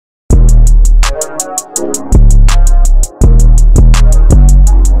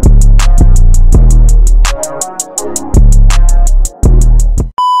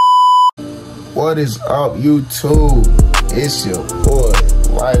What is up, YouTube? It's your boy,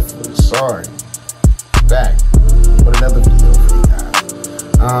 Life with Sorry, back with another video for you guys.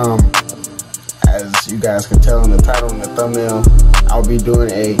 As you guys can tell in the title and the thumbnail, I'll be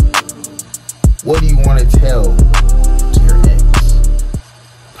doing a what do you want to tell to your ex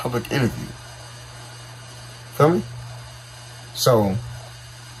public interview. Feel me? So,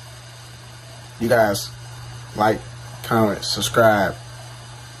 you guys like, comment, subscribe.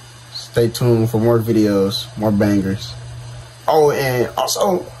 Stay tuned for more videos, more bangers. Oh, and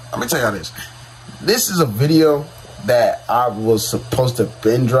also, let me tell y'all this. This is a video that I was supposed to have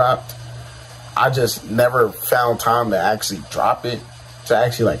been dropped. I just never found time to actually drop it, to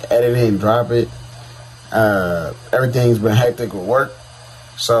actually like edit it and drop it. Everything's been hectic with work.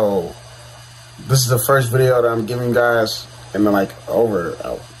 So, this is the first video that I'm giving you guys in like over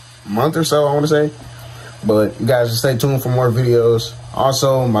a month or so, I want to say. But you guys just stay tuned for more videos.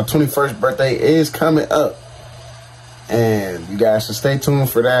 Also, my 21st birthday is coming up, and you guys should stay tuned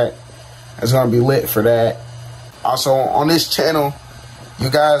for that. It's gonna be lit for that. Also, on this channel, you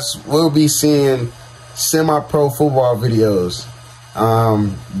guys will be seeing semi-pro football videos,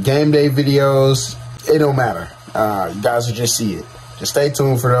 game day videos. It don't matter. You guys will just see it. Just stay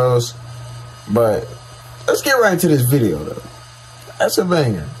tuned for those. But let's get right into this video, though. That's a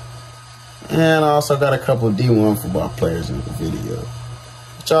banger. And I also got a couple of D1 football players in the video.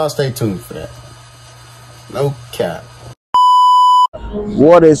 But y'all stay tuned for that. No cap.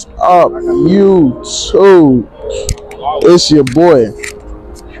 What is up, YouTube? It's your boy,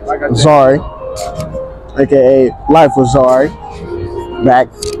 Zari, aka Life with Zari,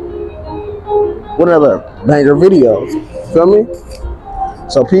 back with another banger video. Feel me?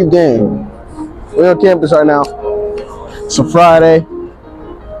 So peep game. We're on campus right now. It's a Friday.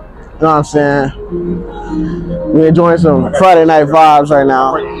 You know what I'm saying? We're enjoying some Friday night vibes right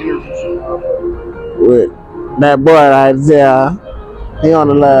now with that boy right there. He on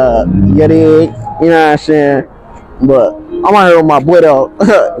the love, get it, you know what I'm saying? But I'm out here with my boy though,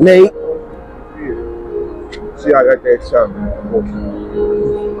 Nate. See, I got that shot, man.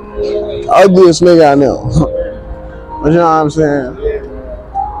 Ugliest nigga I know. But you know what I'm saying?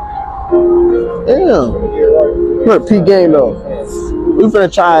 Damn. Look, peak game though. We finna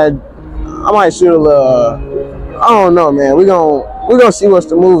try. I might shoot a little. I don't know, man. We gonna see what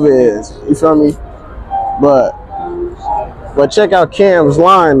the move is. You feel me? But check out Cam's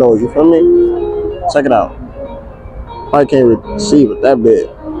line though. You feel me? Check it out. I can't see, but that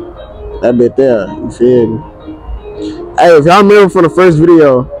bit there. You feel me? Hey, if y'all remember from the first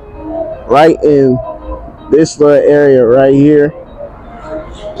video, right in this little area right here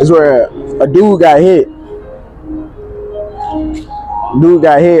is where a dude got hit. Dude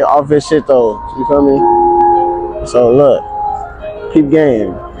got hit off his shit though. You feel me? So look, peep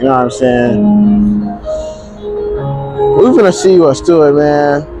game. You know what I'm saying? We finna see what's to it,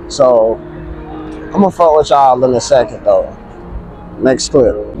 man. So I'm gonna fuck with y'all in a second though. Next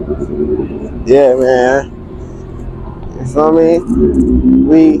clip. Yeah, man. You feel me?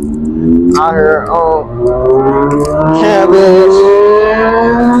 We out here on campus.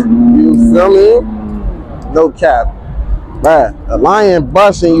 You feel me? No cap. Man, a lion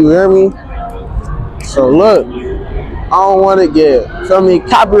busting, you hear me? So look, I don't want to get, feel me,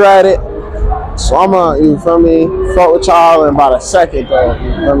 copyrighted. So I'm gonna, you feel me, fuck with y'all in about a second though,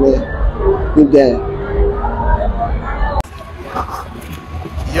 you feel me? Good game.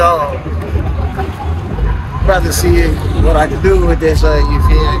 Yo, about to see what I can do with this, you feel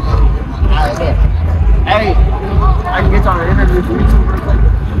me? Hey, I can get y'all an interview for YouTube real quick.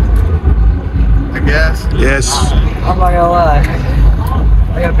 I guess. Yes. I'm not gonna lie.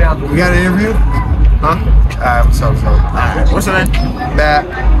 I gotta be out there. We got an interview? Huh? Alright, what's up, Alright, what's your name? Matt.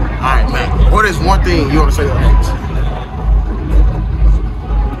 Alright, man. What is one thing you want to say to your ex?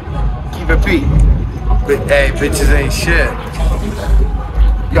 Keep it P. Hey, bitches ain't shit.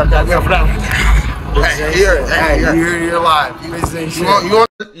 You got that for that one. Hey, you're live. Bitches ain't shit.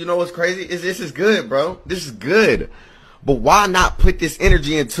 You know what's crazy? This is good, bro. This is good. But why not put this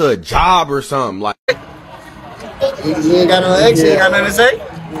energy into a job or something? Like, You ain't got no ex, you ain't got nothing to say?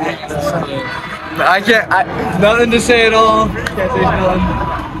 I can't. Nothing to say at all. Can't say nothing.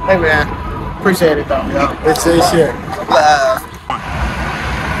 Hey, man. Appreciate it, though. Yo. Bitches ain't shit.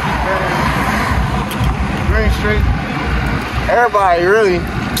 Green Street. Everybody really.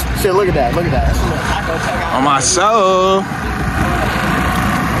 Shit, look at that. Look at that. On my soul.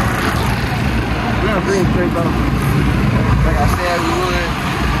 We're on Green Street, though. Like I said,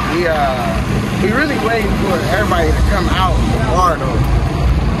 we really waiting for everybody to come out of the bar though,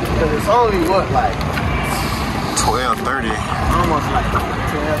 because it's only what, like 12:30. almost like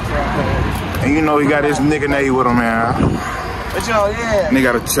 12:30. And you know he got his nigga name with him, man. But yo, yeah. Nigga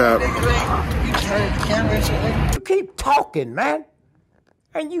got a chop. You turn the camera and shit. You keep talking, man.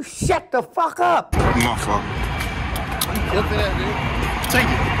 And you shut the fuck up. My fault. Look at that, dude. Take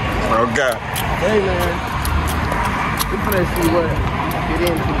it. Oh, God. Hey, man. We finna see what get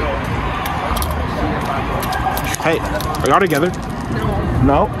into though. Hey, are y'all together?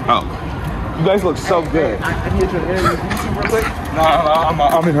 No. Oh. You guys look so good. I need you to interview you real quick. Nah,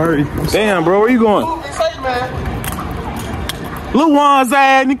 I'm in a hurry. Damn, bro, where you going? Ooh, say, man. Lil Juan's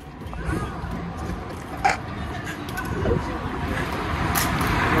ass.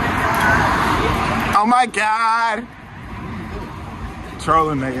 Oh my God.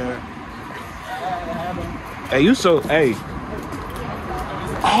 Trolling nigga. Hey, you so, hey.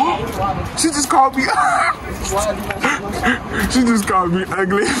 Oh, she just called me. She just called me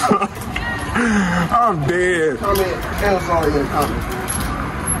ugly. I'm dead.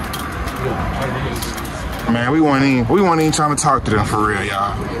 Man, we weren't even trying to talk to them for real,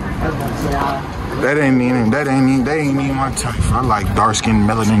 y'all. That ain't even my type. I like dark-skinned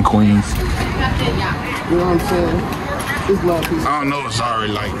melanin queens. You know what I'm saying? It's love people. I don't know, sorry,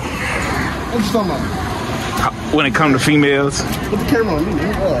 like. What you talking about? When it comes to females. Put the camera on me,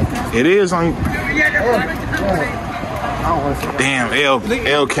 man. It is on. Damn,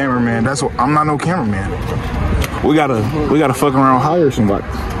 L cameraman. That's what I'm not no cameraman. We gotta fuck around, hire somebody.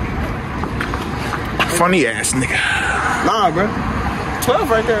 Funny ass nigga. Nah, bro. 12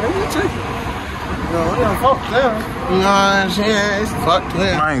 right there. Let me check it. No, we don't fuck there. You know what I'm saying? It's fuck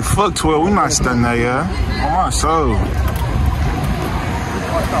 12. I ain't fuck 12. We not stunning that, yeah. On my soul.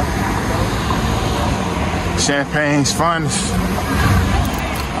 Champagne's finest.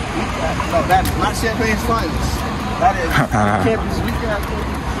 No, that's not Champagne's finest. That is campus weekend.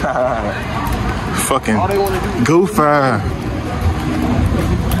 Fucking All they want to do. goofer.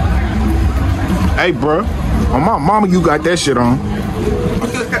 Hey, bro. On my mama, you got that shit on.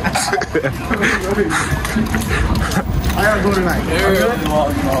 I gotta go tonight.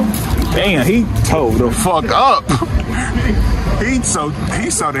 Damn, he towed the fuck up. He so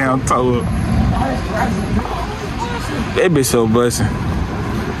damn towed up. That bitch so bustin'.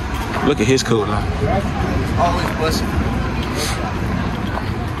 Look at his coat line. Always bustin'.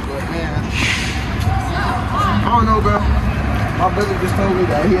 But man, I don't know, bro. My brother just told me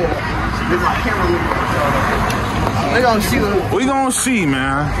that he had my camera. They gonna see what We gonna see,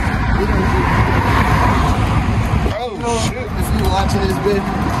 man. oh shit. If you watching this bitch,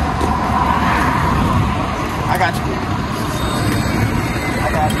 I got you. I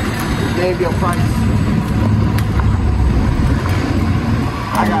got you. Name your price.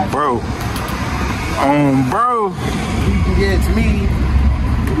 I got you. Bro. Bro. You can get it to me.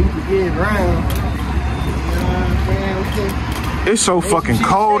 You can get it around. You know what I'm saying? Okay. It's so fucking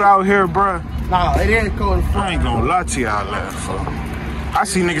cold out here, bro. Nah, it is cold as fuck. I ain't gonna lie to y'all, laugh, fuck. I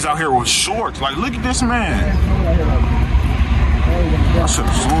see niggas out here with shorts. Like, look at this man. I should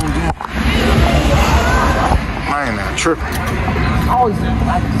have zoomed in. I ain't that tripping. Always.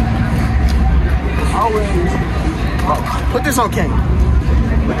 Put this on camera.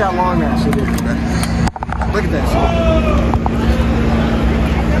 Look how long that shit is, bro. Look at that shit.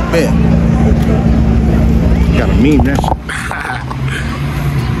 Man. Gotta mean that shit.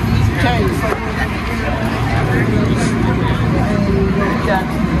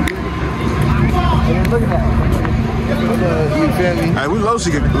 Look at that. You feel me? Hey, we low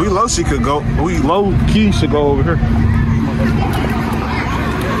key should go over here.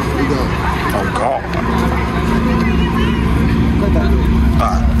 Oh God.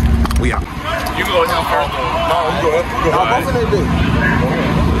 Alright, we out. You go down first. No, you go up. You go Both of them do.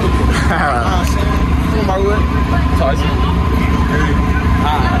 Come on, what? Tyson.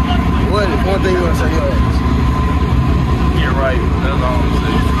 What is one thing you want to say? You're right. That's all I'm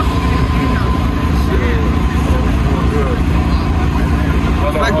saying.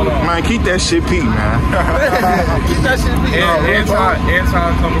 Hold on. Man, keep that shit peak, man. Keep that shit peak.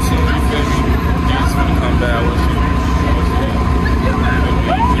 Anton coming soon, you feel me? He's gonna come down with you.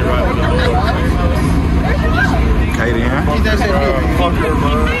 You're right with the Lord. Okay then. Keep that shit peak.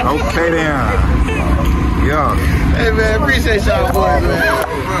 Okay then. Yeah. Hey man, appreciate y'all boys, man.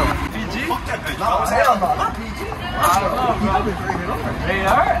 PG? No, hell no, not PG. Hey,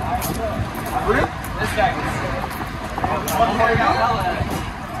 alright. This guy can say.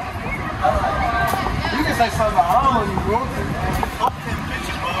 You can say something about all of you, bro. Fuck them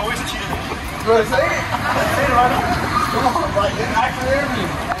bitches, but always cheating. You wanna say it? Say it right now. Come on, like, it's actually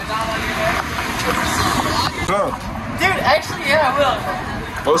everything. So, Dude, actually, yeah, I will.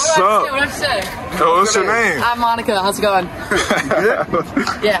 What's up? What have to say? What's your name? I'm Monica. How's it going?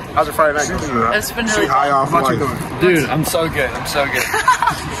 Yeah. How's your Friday night? It's been She really high off life. Dude, I'm so good. I'm so good.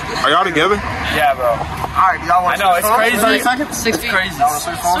 Are y'all together? Yeah, bro. Alright, y'all want I know, it's crazy. 30 seconds? 6 feet. Crazy.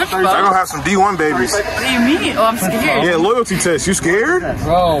 I'm gonna have some D1 babies. What do you mean? Oh, I'm scared. Yeah, loyalty test. You scared?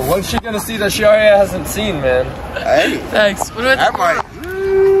 Bro, what's she gonna see that she already hasn't seen, man? Hey, Thanks. What do I that might.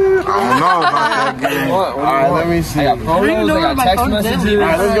 I don't know about that game. Alright, let me see. I got photos, I got text messages.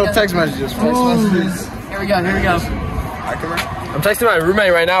 Alright, let's go text messages. Here we go, here we go. I'm texting my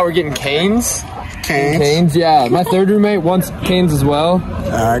roommate right now. We're getting canes. Canes, yeah. My third roommate wants canes as well.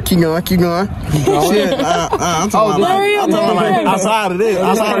 Keep going. Shit, I'm talking about like outside of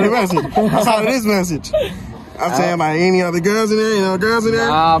this message. I'm saying like any other girls in there, girls in there?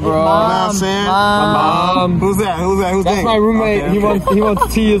 Nah, bro. You know what I'm saying? Mom. Who's that? Who's That's that? my roommate. Okay. He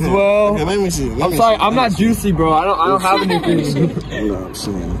wants tea as well. Okay, let me see. I'm sorry, I'm not juicy, bro. I don't have anything. You know what I'm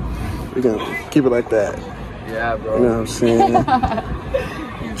saying? We're gonna keep it like that. Yeah, bro. You know what I'm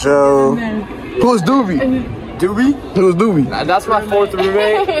saying? Joe. Who's Doobie? Who's Doobie? That's my fourth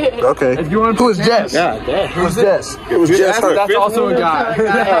roommate. Okay. If you want Who's Jess? Who's Jess? It was Jess. That's also a guy.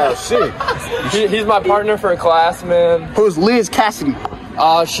 Oh shit. He's my partner for a class, man. Who's Liz Cassidy?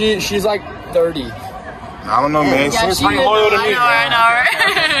 She's like 30. I don't know, man. She's pretty loyal to me. I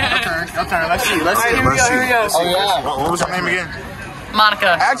know. Okay, let's see. Here we go. Oh, yeah. What was your name again?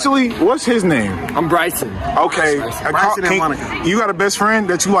 Monica. Actually, what's his name? I'm Bryson. Okay. Bryson and Monica. You got a best friend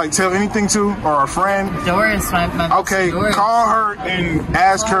that you like tell anything to, or a friend? Doris, my Okay, call her and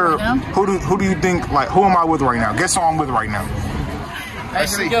ask her who do you think, like, who am I with right now? Guess who I'm with right now. Alright,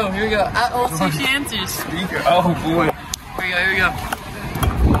 here we go. Let's see if she answers. Oh boy. Here we go.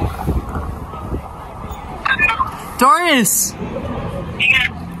 Doris!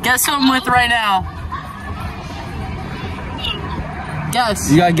 Guess who I'm with right now?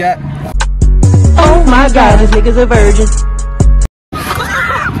 Guess. You gotta get. Oh my god, this nigga's a virgin.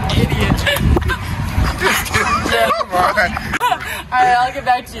 Idiot. Alright, I'll get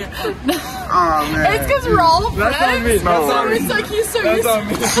back to you. Oh man. It's because we're all friends. That's on me. It's like he's so used to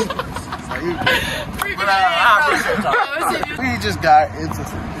We just got into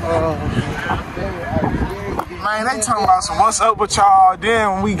Man, they talking about some what's up with y'all.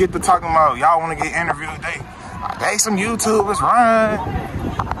 Then when we get to talking about y'all want to get interviewed, they some YouTubers run.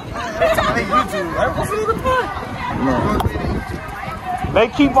 They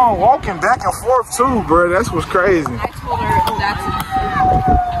keep on walking back and forth too, bro. That's what's crazy. I told her that's.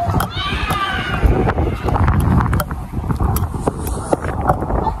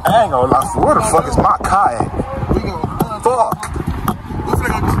 I ain't gonna lie, where the fuck is my car at? Fuck.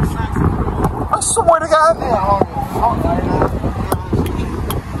 I swear to God.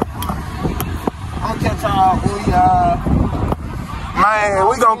 I'll catch y'all Man,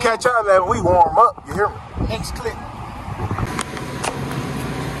 we gonna catch y'all that we warm up, you hear me? next clip.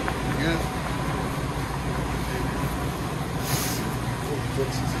 Good.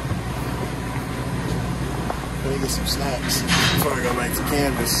 Let me get some snacks before I go back to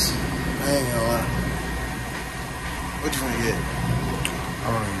campus. I ain't gonna lie. What you gonna get? I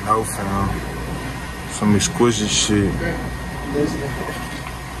don't even know, fam. Some exquisite shit.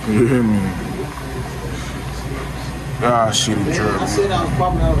 You hear me? Ah, shit, I said I was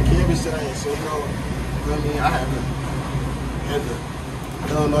popping out on campus today, so you know what I mean? I had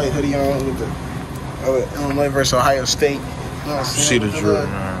the Illinois hoodie on with the Illinois versus Ohio State. You know what I'm saying? See the drill,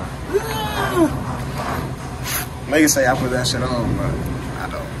 man. Niggas say I put that shit on, but I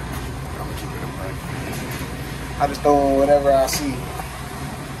don't. I'm gonna keep it in mind. I just throw on whatever I see.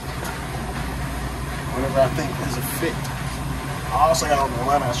 Whatever I think is a fit. I also got on the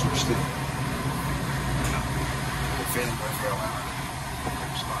Atlanta, I switched it. Fanboy for Atlanta.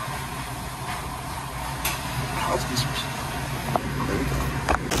 Let's get some shit. There we go.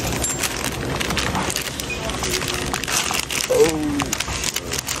 Oh.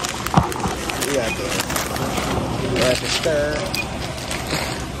 We got the stir.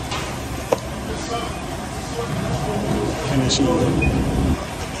 Finish it.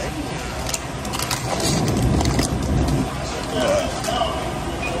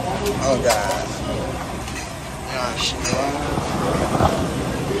 Oh God. Gosh.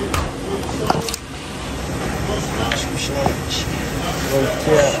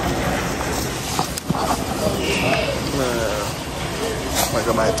 Like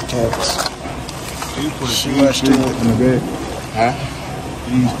I'm at the campus. You put She must do it in the bed. Huh?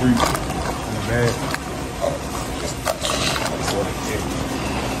 These three in the bed.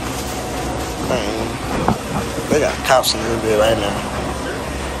 Man, they got cops in the bed right now.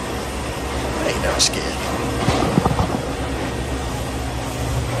 They ain't never scared.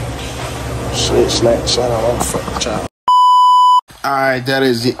 shit, snap, shout out, I'm fucking child. Alright, that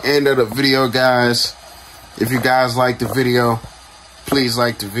is the end of the video, guys. If you guys like the video, please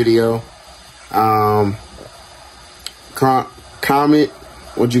like the video. Comment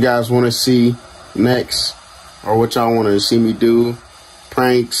what you guys want to see next, or what y'all want to see me do.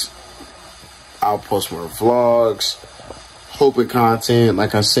 Pranks. I'll post more vlogs, hoping content.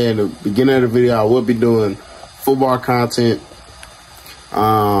 Like I said in the beginning of the video, I will be doing football content.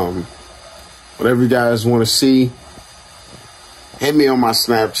 Whatever you guys want to see, hit me on my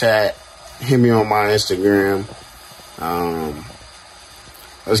Snapchat, hit me on my Instagram.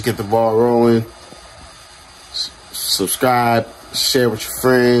 Let's get the ball rolling. Subscribe, share with your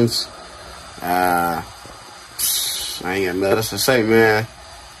friends. I ain't got nothing else to say, man.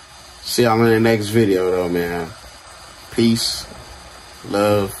 See y'all in the next video, though, man. Peace,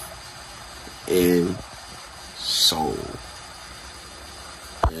 love, and soul.